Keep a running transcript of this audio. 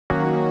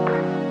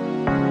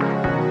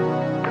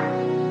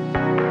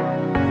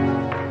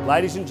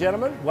Ladies and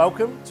gentlemen,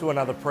 welcome to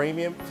another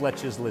premium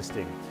Fletchers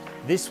listing.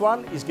 This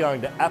one is going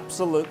to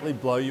absolutely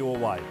blow you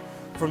away.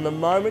 From the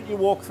moment you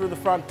walk through the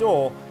front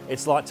door,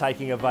 it's like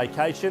taking a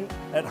vacation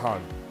at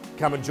home.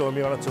 Come and join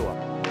me on a tour.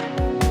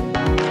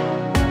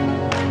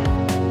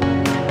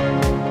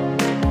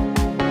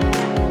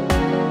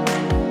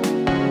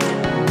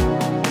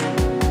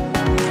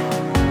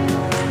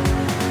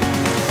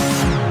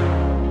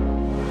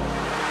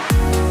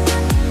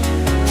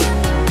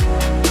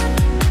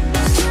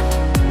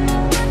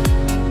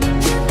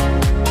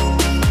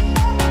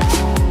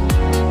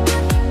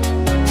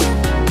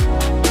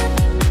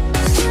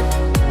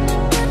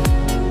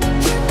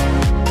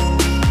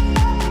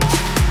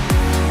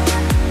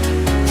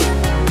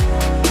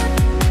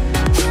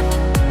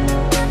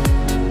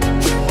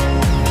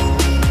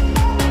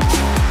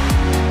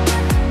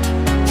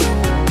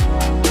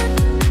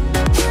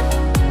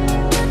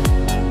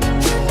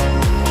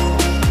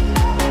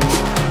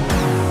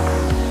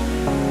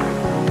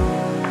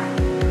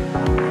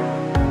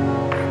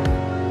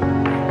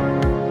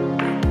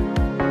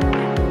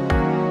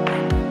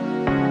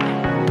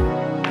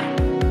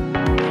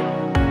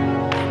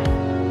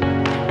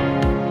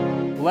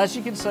 Well, as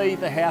you can see,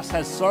 the house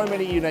has so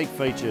many unique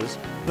features,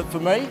 but for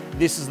me,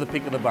 this is the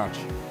pick of the bunch.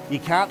 You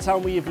can't tell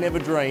me you've never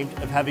dreamed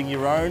of having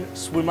your own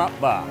swim-up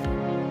bar.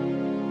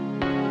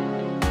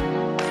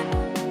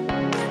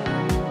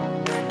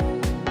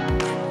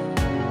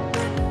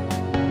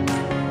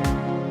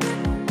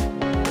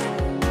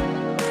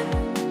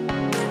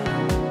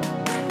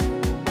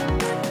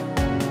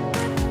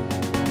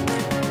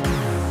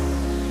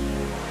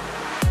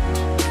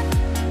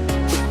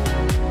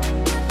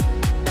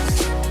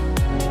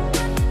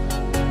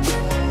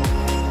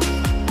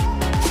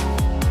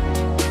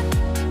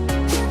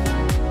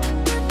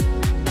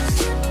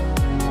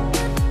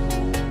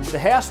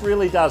 The house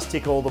really does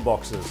tick all the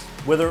boxes,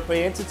 whether it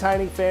be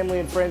entertaining family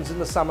and friends in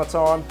the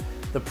summertime,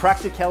 the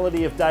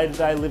practicality of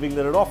day-to-day living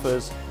that it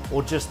offers,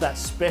 or just that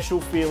special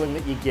feeling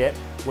that you get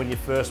when you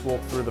first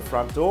walk through the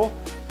front door.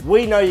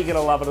 We know you're going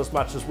to love it as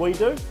much as we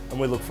do, and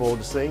we look forward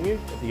to seeing you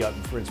at the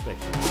open for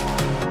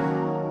inspection.